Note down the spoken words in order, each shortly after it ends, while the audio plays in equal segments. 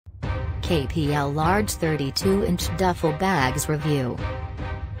KPL Large 32-inch duffel bags review.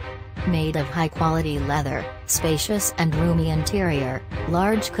 Made of high-quality leather, spacious and roomy interior,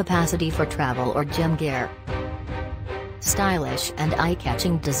 large capacity for travel or gym gear. Stylish and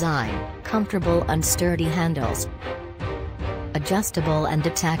eye-catching design, comfortable and sturdy handles. Adjustable and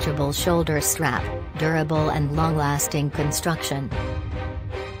detachable shoulder strap, durable and long-lasting construction.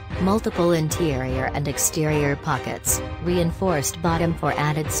 Multiple interior and exterior pockets, reinforced bottom for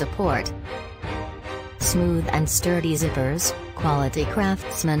added support. Smooth and sturdy zippers, quality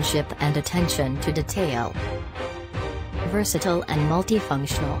craftsmanship and attention to detail. Versatile and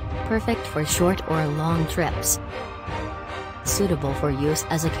multifunctional, perfect for short or long trips. Suitable for use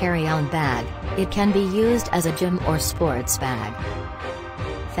as a carry-on bag, it can be used as a gym or sports bag.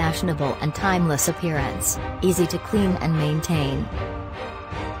 Fashionable and timeless appearance, easy to clean and maintain.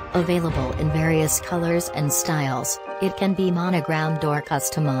 Available in various colors and styles, it can be monogrammed or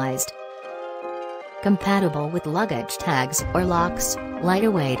customized. Compatible with luggage tags or locks,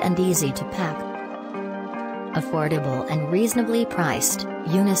 lightweight and easy to pack. Affordable and reasonably priced,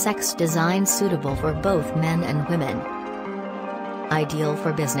 unisex design suitable for both men and women. Ideal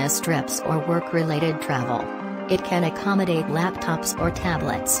for business trips or work-related travel. It can accommodate laptops or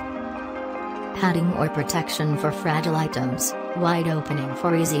tablets. Padding or protection for fragile items, wide opening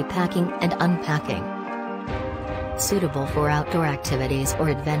for easy packing and unpacking. Suitable for outdoor activities or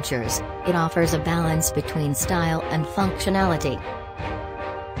adventures, it offers a balance between style and functionality.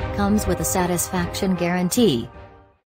 Comes with a satisfaction guarantee.